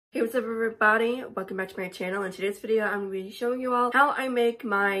Hey, what's up everybody? Welcome back to my channel. In today's video, I'm going to be showing you all how I make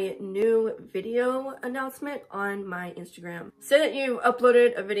my new video announcement on my Instagram. Say that you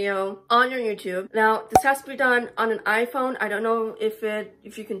uploaded a video on your YouTube. Now, this has to be done on an iPhone. I don't know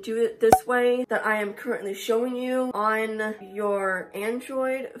if you can do it this way that I am currently showing you on your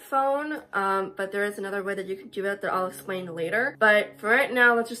Android phone, but there is another way that you can do it that I'll explain later. But for right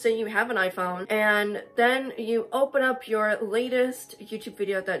now, let's just say you have an iPhone and then you open up your latest YouTube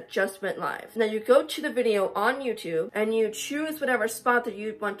video that just went live. Now you go to the video on YouTube and you choose whatever spot that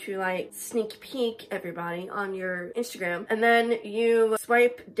you want to like sneak peek everybody on your Instagram, and then you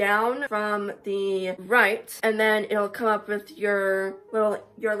swipe down from the right and then it'll come up with your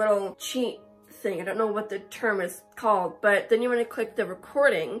little cheat thing. I don't know what the term is called, but then you want to click the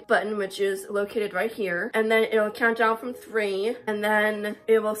recording button, which is located right here, and then it'll count down from 3 and then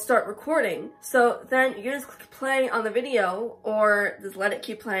it will start recording. So then you just click play on the video or just let it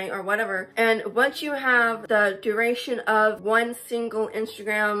keep playing or whatever, and once you have the duration of one single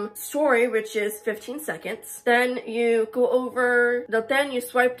Instagram story, which is 15 seconds, then you go over, then you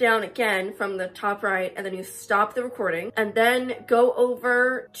swipe down again from the top right and then you stop the recording and then go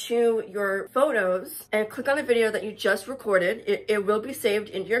over to your photos and click on the video that you just recorded. It will be saved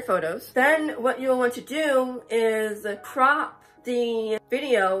into your photos. Then what you'll want to do is crop the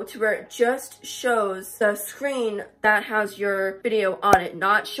video to where it just shows the screen that has your video on it,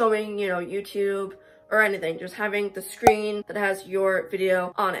 not showing, you know, YouTube or anything, just having the screen that has your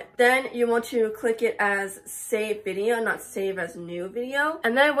video on it. Then you want to click it as save video, not save as new video.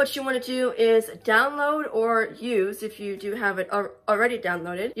 And then what you want to do is download or use, if you do have it already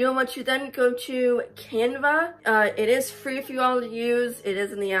downloaded. You'll want to then go to Canva. It is free for you all to use. It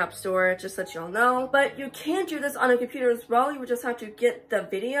is in the App Store, just so you all know. But you can do this on a computer as well. You would just have to get the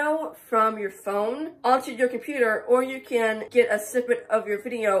video from your phone onto your computer, or you can get a snippet of your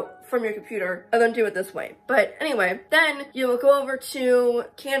video from your computer and then do it this way. But anyway, then you will go over to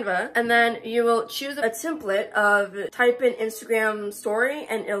Canva and then you will choose a template of type in Instagram story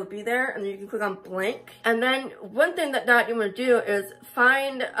and it'll be there, and then you can click on blank. And then one thing that you want to do is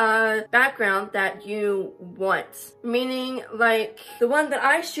find a background that you want, meaning like the one that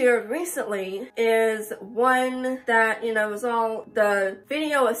I shared recently is one that, you know, was all, the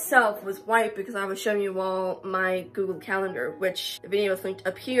video itself was white because I was showing you all my Google Calendar, which the video is linked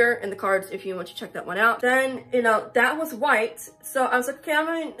up here in the cards if you want to check that one out. Then, you know, that was white, so I was like, okay, I'm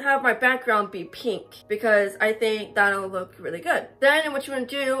gonna have my background be pink because I think that'll look really good. Then what you want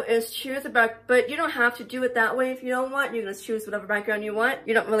to do is choose a back, but you don't have to do it that way if you don't want. You can just choose whatever background you want.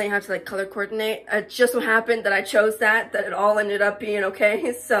 You don't really have to like color coordinate. It just so happened that I chose that it all ended up being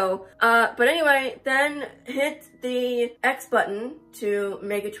okay. So, but anyway, then hit the X button to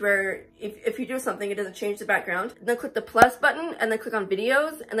make it to where if you do something, it doesn't change the background. Then click the plus button and then click on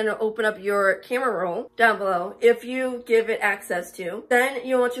videos, and then it'll open up your camera roll down below if you give it access to. Then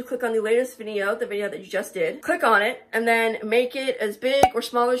you'll want to click on the latest video, the video that you just did. Click on it and then make it as big or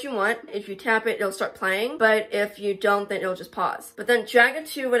small as you want. If you tap it, it'll start playing, but if you don't, then it'll just pause. But then drag it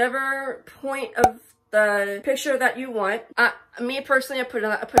to whatever point of the picture that you want. Me personally, I put it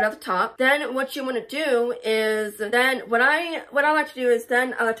at the top. Then what you want to do is then what I like to do is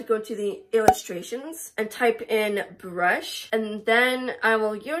then I like to go to the illustrations and type in brush, and then I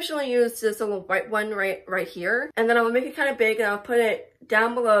will usually use this little white one right here, and then I will make it kind of big and I'll put it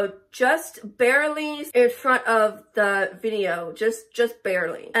down below, just barely in front of the video, just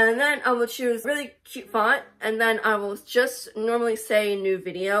barely. And then I will choose really cute font, and then I will just normally say new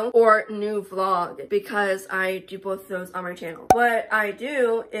video or new vlog because I do both of those on my channel. What I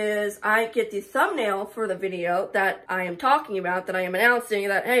do is I get the thumbnail for the video that I am talking about, that I am announcing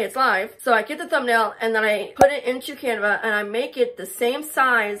that, hey, it's live. So I get the thumbnail and then I put it into Canva and I make it the same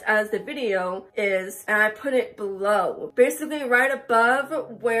size as the video is, and I put it below, basically right above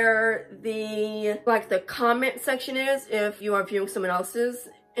where the comment section is if you are viewing someone else's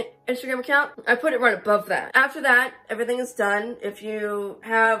Instagram account. I put it right above that. After that, everything is done. If you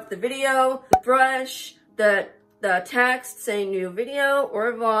have the video, the brush, the text saying new video or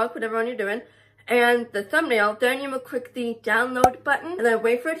a vlog, whatever one you're doing, and the thumbnail, then you will click the download button and then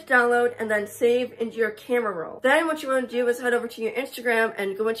wait for it to download and then save into your camera roll. Then what you want to do is head over to your Instagram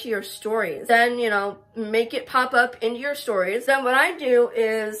and go into your stories. Then, you know, make it pop up into your stories. Then what I do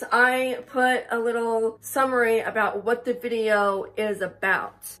is I put a little summary about what the video is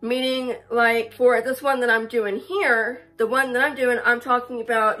about. Meaning, like, for this one that I'm doing here, the one that I'm doing, I'm talking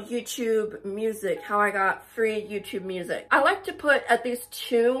about YouTube music, how I got free YouTube music. I like to put at least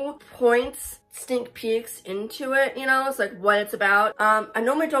 2 points, sneak peeks into it, you know, it's like what it's about. I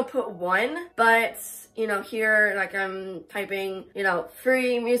normally don't put one, but you know, here, like I'm typing, you know,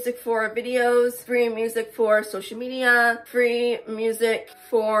 free music for videos, free music for social media, free music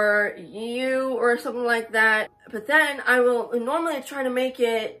for you, or something like that. But then I will normally try to make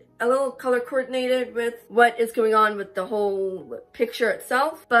it a little color coordinated with what is going on with the whole picture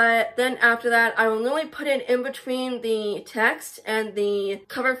itself. But then after that, I will normally put it in between the text and the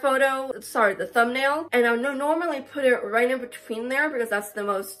cover photo, sorry, the thumbnail. And I will normally put it right in between there because that's the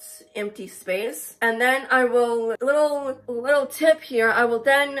most empty space. And then I will, little tip here, I will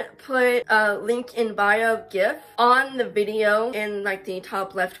then put a link in bio GIF on the video in like the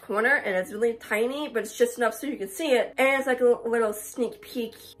top left corner. And it's really tiny, but it's just enough so you can see it. And it's like a little sneak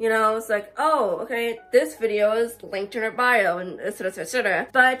peek, you know, it's like, oh, okay, this video is linked in our bio and etc, etc.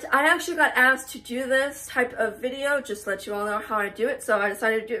 But I actually got asked to do this type of video just to let you all know how I do it, so I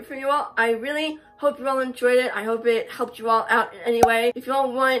decided to do it for you all. I really hope you all enjoyed it. I hope it helped you all out in any way. If you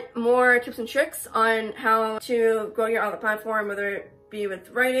all want more tips and tricks on how to grow your outlet platform, whether it be with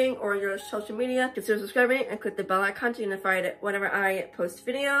writing or your social media, consider subscribing and click the bell icon to be notified whenever I post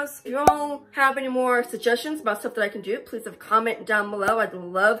videos. If you all have any more suggestions about stuff that I can do, please leave a comment down below. I'd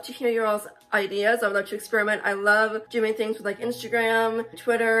love to hear your all's ideas. I'd love to experiment. I love doing things with like Instagram,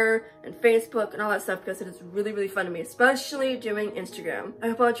 Twitter, and Facebook and all that stuff because it is really, really fun to me, especially doing Instagram. I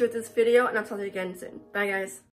hope you all enjoyed this video and I'll talk to you again soon. Bye guys.